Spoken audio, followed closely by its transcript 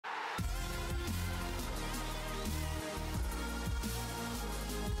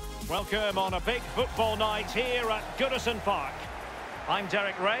Welcome on a big football night here at Goodison Park. I'm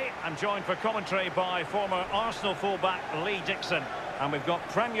Derek Ray. I'm joined for commentary by former Arsenal fullback Lee Dixon. And we've got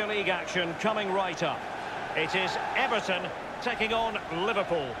Premier League action coming right up. It is Everton taking on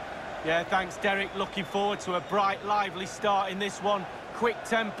Liverpool. Yeah, thanks, Derek. Looking forward to a bright, lively start in this one. Quick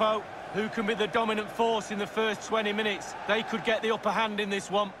tempo. Who can be the dominant force in the first 20 minutes? They could get the upper hand in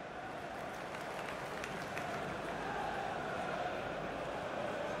this one.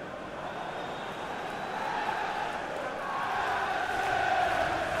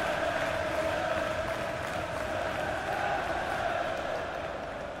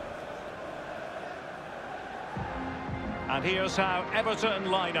 And here's how Everton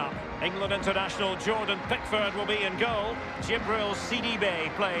line up. England international Jordan Pickford will be in goal. Jibril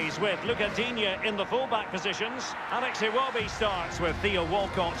Sidibe plays with Luca Digne in the fullback positions. Alex Iwobi starts with Theo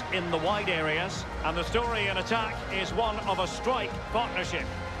Walcott in the wide areas. And the story in attack is one of a strike partnership.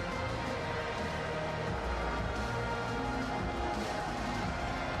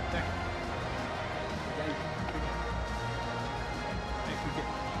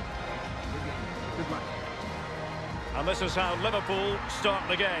 And this is how Liverpool start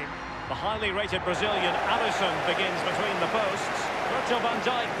the game. The highly rated Brazilian Alisson begins between the posts. Virgil van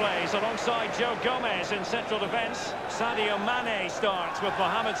Dijk plays alongside Joe Gomez in central defence. Sadio Mane starts with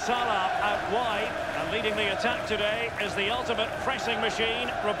Mohamed Salah out wide. And leading the attack today is the ultimate pressing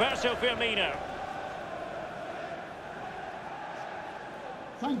machine, Roberto Firmino.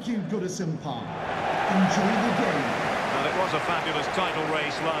 Thank you, Goodison Park. Enjoy the game. And it was a fabulous title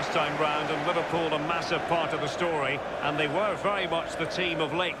race last time round, and Liverpool a massive part of the story, and they were very much the team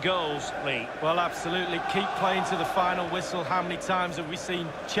of late goals, Lee. Well, absolutely. Keep playing to the final whistle. How many times have we seen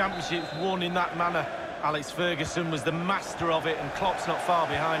championships won in that manner? Alex Ferguson was the master of it, and Klopp's not far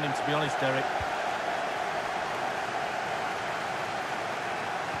behind him, to be honest, Derek.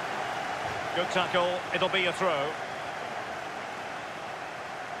 Good tackle. It'll be a throw.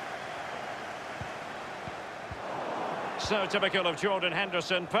 So typical of Jordan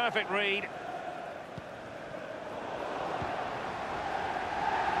Henderson. Perfect read.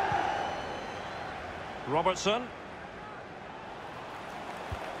 Robertson.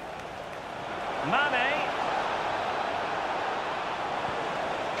 Mane.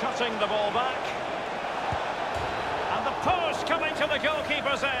 Cutting the ball back. And the post coming to the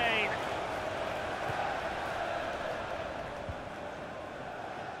goalkeeper's aid.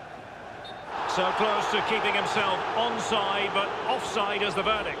 So close to keeping himself onside, but offside is the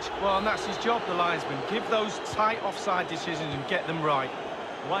verdict. Well, and that's his job, the linesman. Give those tight offside decisions and get them right.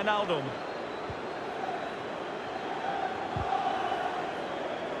 Wijnaldum.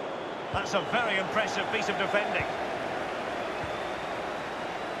 That's a very impressive piece of defending.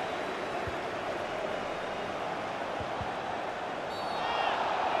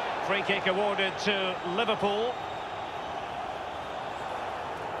 Free kick awarded to Liverpool.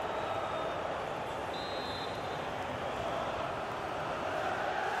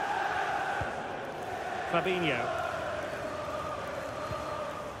 Fabinho.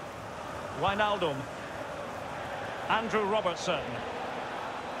 Wijnaldum. Andrew Robertson.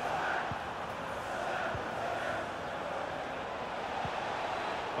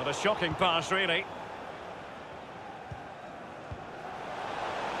 What a shocking pass, really.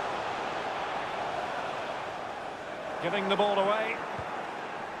 Giving the ball away.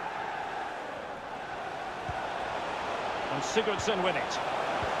 And Sigurdsson with it.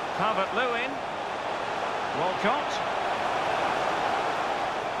 Calvert-Lewin. Walcott.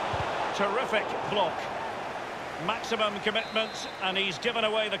 Terrific block. Maximum commitment, and he's given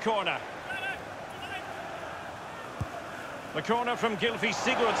away the corner. The corner from Gylfi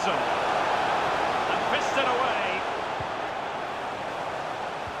Sigurdsson. And fisted away.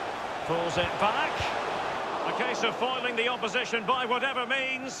 Pulls it back. A case of foiling the opposition by whatever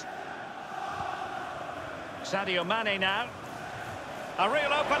means. Sadio Mane now. A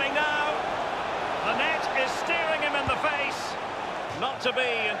real opening now. The net is steering him in the face. Not to be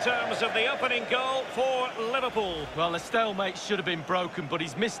in terms of the opening goal for Liverpool. Well, the stalemate should have been broken, but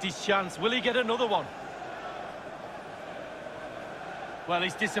he's missed his chance. Will he get another one? Well,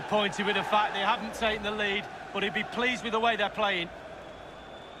 he's disappointed with the fact they haven't taken the lead, but he'd be pleased with the way they're playing.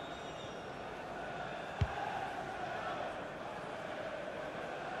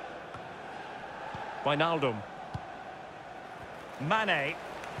 Wijnaldum. Mane.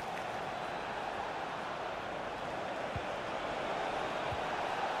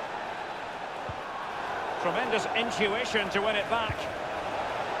 Tremendous intuition to win it back.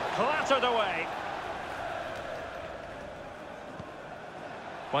 Clattered away.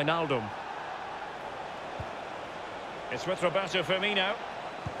 Wijnaldum. It's with Roberto Firmino.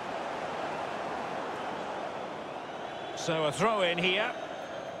 So a throw in here.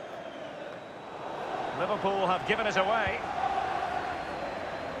 Liverpool have given it away.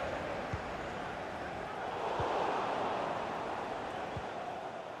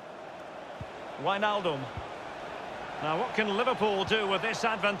 Wijnaldum. Now what can Liverpool do with this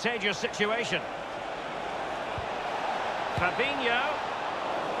advantageous situation? Fabinho.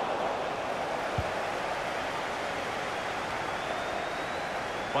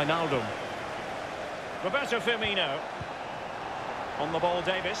 Wijnaldum. Roberto Firmino. On the ball,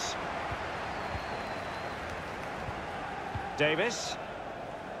 Davis. Davis.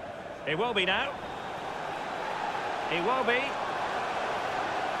 It will be now. It will be.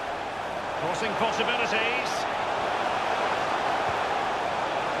 Crossing possibilities.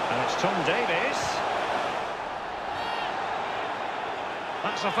 And it's Tom Davies.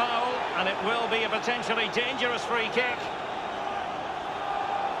 That's a foul, and it will be a potentially dangerous free kick.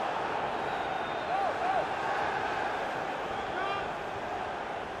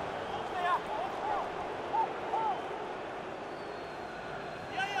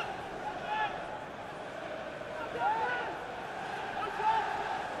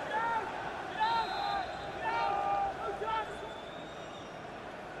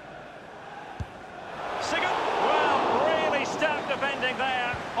 Defending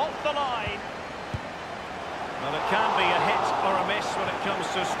there, off the line. Well, it can be a hit or a miss when it comes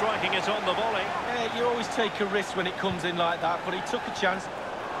to striking it on the volley. Yeah, you always take a risk when it comes in like that, but he took a chance.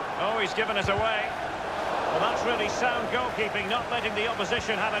 Oh, he's given it away. Well, that's really sound goalkeeping, not letting the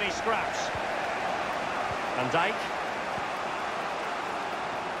opposition have any scraps. Van Dijk.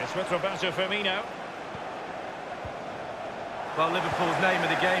 It's with Roberto Firmino. Well, Liverpool's name of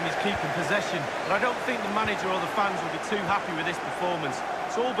the game is keeping possession, but I don't think the manager or the fans will be too happy with this performance.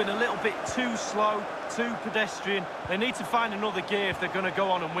 It's all been a little bit too slow, too pedestrian. They need to find another gear if they're going to go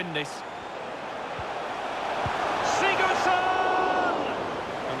on and win this. Sigurdsson!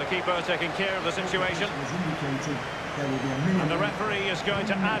 And the keeper taking care of the situation. And the referee is going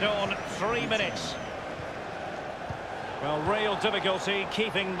to add on 3 minutes. Well, real difficulty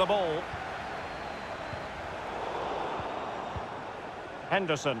keeping the ball.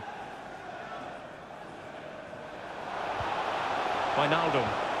 Henderson. Wijnaldum.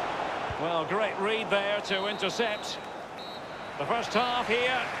 Well, great read there to intercept. The first half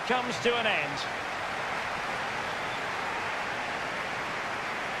here comes to an end.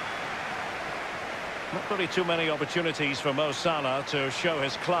 Not really too many opportunities for Mo Salah to show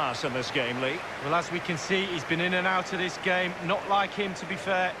his class in this game, Lee. Well, as we can see, he's been in and out of this game. Not like him, to be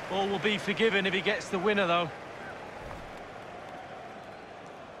fair. All will be forgiven if he gets the winner, though.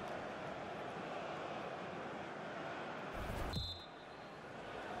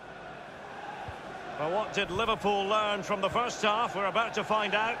 Well, what did Liverpool learn from the first half? We're about to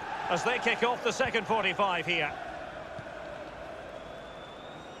find out as they kick off the second 45 here.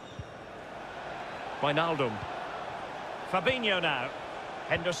 Wijnaldum. Fabinho now.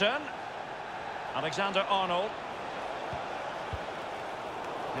 Henderson. Alexander-Arnold.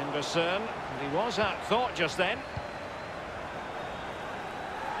 Henderson. And he was at thought just then.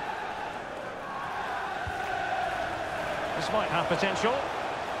 This might have potential.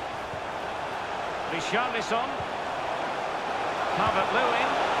 Richarlison. Calvert-Lewin.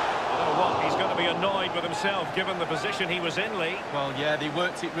 Oh, what? He's going to be annoyed with himself given the position he was in, Lee. Well, yeah, they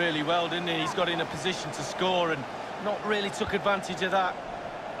worked it really well, didn't he? He's got in a position to score and not really took advantage of that.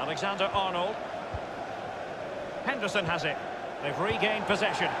 Alexander-Arnold. Henderson has it. They've regained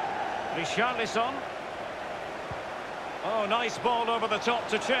possession. Richarlison. Oh, nice ball over the top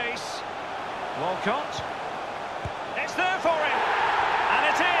to chase. Walcott. It's there for him. And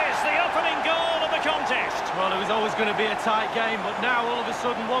it is the opening goal of the contest. Well, it was always going to be a tight game, but now all of a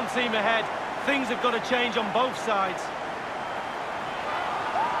sudden one team ahead. Things have got to change on both sides.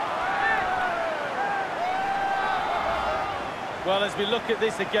 Well, as we look at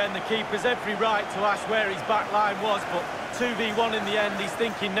this again, the keeper's every right to ask where his back line was, but 2v1 in the end. He's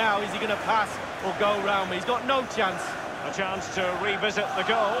thinking now, is he going to pass or go round me? He's got no chance. A chance to revisit the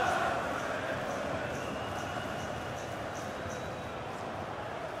goal.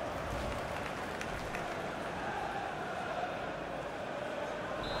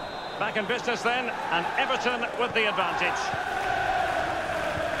 Back in business then, and Everton with the advantage.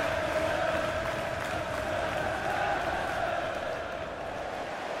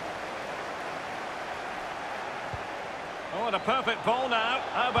 Oh, and a perfect ball now.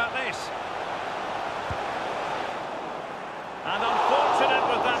 How about this? And unfortunate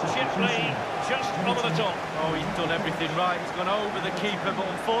with that chip lead, just over the top. Oh, he's done everything right. He's gone over the keeper, but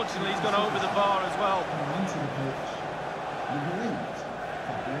unfortunately he's gone over the bar as well.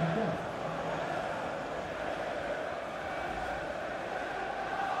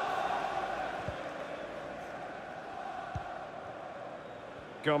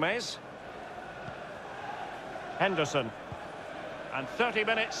 Gomez. Henderson. And 30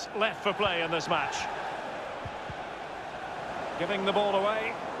 minutes left for play in this match. Giving the ball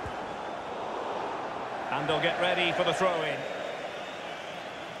away. And they'll get ready for the throw-in.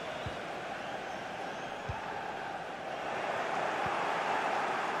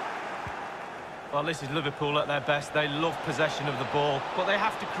 Well, this is Liverpool at their best. They love possession of the ball, but they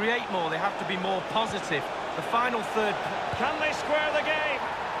have to create more. They have to be more positive. The final third... Can they square the game?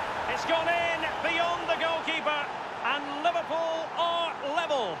 It's gone in beyond the goalkeeper, and Liverpool are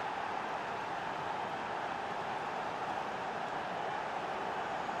level.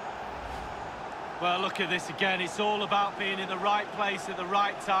 Well, look at this again. It's all about being in the right place at the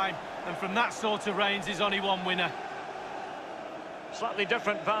right time, and from that sort of range, there's only one winner. Slightly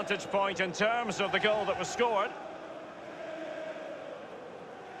different vantage point in terms of the goal that was scored.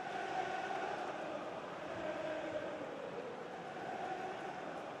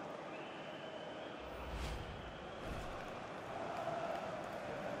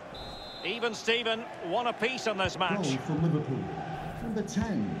 Even Steven, one apiece in this match. Goal for Liverpool. Number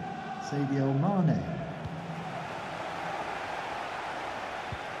 10, Sadio Mane.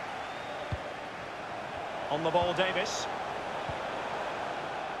 On the ball, Davis.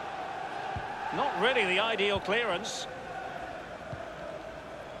 Not really the ideal clearance.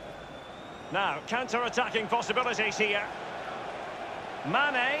 Now, counter-attacking possibilities here.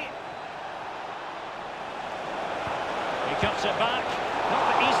 Mane. He cuts it back.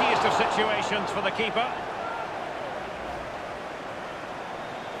 Not the easiest of situations for the keeper.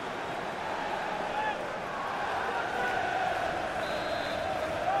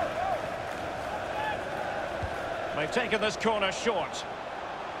 They've taken this corner short.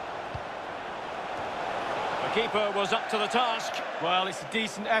 The keeper was up to the task. Well, it's a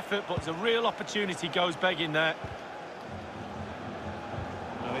decent effort, but it's a real opportunity goes begging there.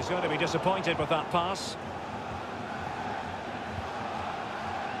 Well, he's going to be disappointed with that pass.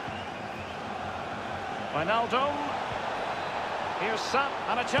 Wijnaldum. Here's Sam,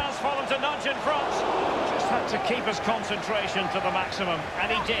 and a chance for them to nudge in front. Just had to keep his concentration to the maximum,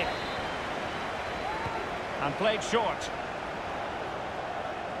 and he did. And played short.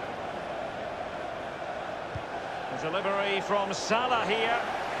 The delivery from Salah here.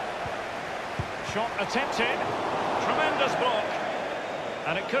 Shot attempted. Tremendous block.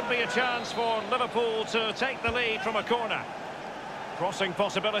 And it could be a chance for Liverpool to take the lead from a corner. Crossing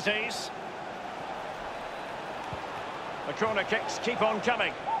possibilities. The corner kicks keep on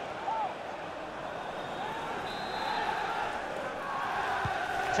coming.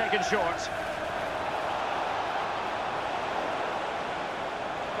 Taken short.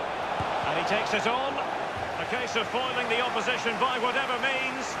 And he takes it on. A case of foiling the opposition by whatever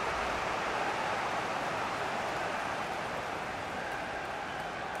means.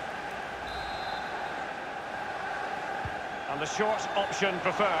 And the short option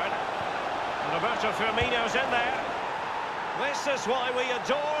preferred. And Roberto Firmino's in there. This is why we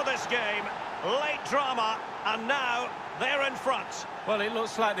adore this game. Late drama, and now they're in front. Well, it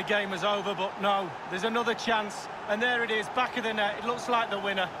looks like the game is over, but no, there's another chance. And there it is, back of the net. It looks like the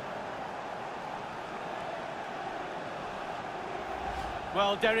winner.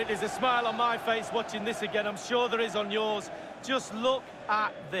 Well, Derek, there's a smile on my face watching this again. I'm sure there is on yours. Just look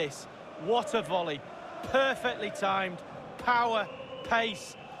at this. What a volley. Perfectly timed. Power,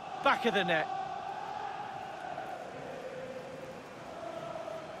 pace, back of the net.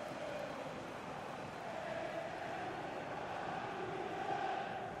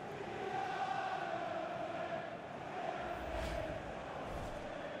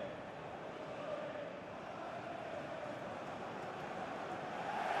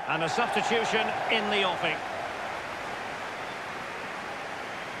 And a substitution in the offing.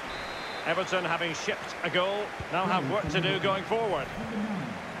 Everton, having shipped a goal, now have work to do going forward.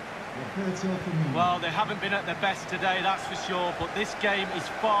 Well, they haven't been at their best today, that's for sure, but this game is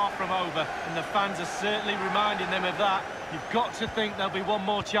far from over, and the fans are certainly reminding them of that. You've got to think there'll be one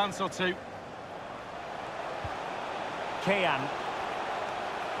more chance or two. Kean.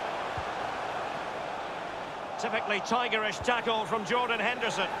 Typically tigerish tackle from Jordan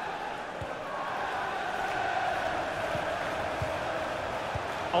Henderson.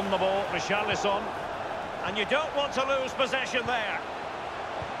 On the ball, Richarlison. And you don't want to lose possession there.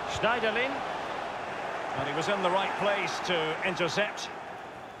 Schneiderlin. And he was in the right place to intercept.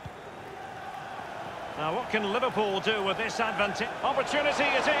 Now, what can Liverpool do with this advantage? Opportunity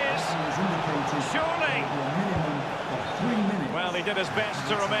it is. Surely. Well, he did his best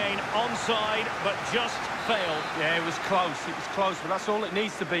to remain onside, but just failed. Yeah, it was close, but that's all it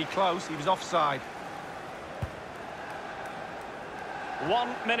needs to be, close. He was offside. 1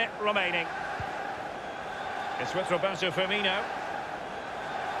 minute remaining. It's with Roberto Firmino.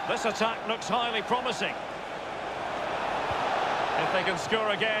 This attack looks highly promising. If they can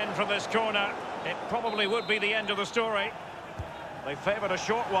score again from this corner, it probably would be the end of the story. They favoured a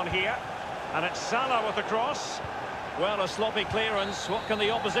short one here. And it's Salah with the cross. Well, a sloppy clearance. What can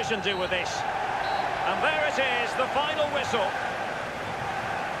the opposition do with this? And there it is, the final whistle.